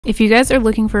If you guys are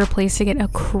looking for a place to get a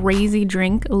crazy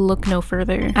drink, look no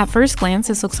further. At first glance,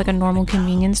 this looks like a normal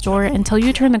convenience store until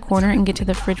you turn the corner and get to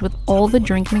the fridge with all the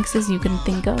drink mixes you can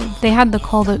think of. They had the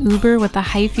Call the Uber with the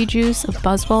hyphy juice of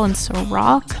Buzzball and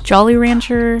Ciroc, Jolly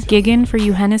Rancher, Giggin for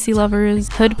you Hennessy lovers,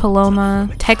 Hood Paloma,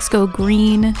 Texaco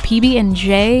Green,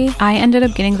 PB&J. I ended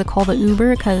up getting the Call the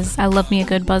Uber because I love me a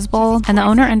good Buzzball, and the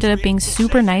owner ended up being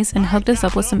super nice and hooked us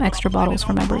up with some extra bottles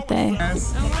for my birthday.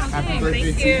 Happy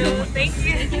birthday to you. Thank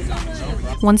you.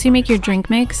 Once you make your drink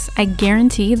mix, I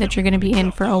guarantee that you're going to be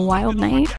in for a wild night.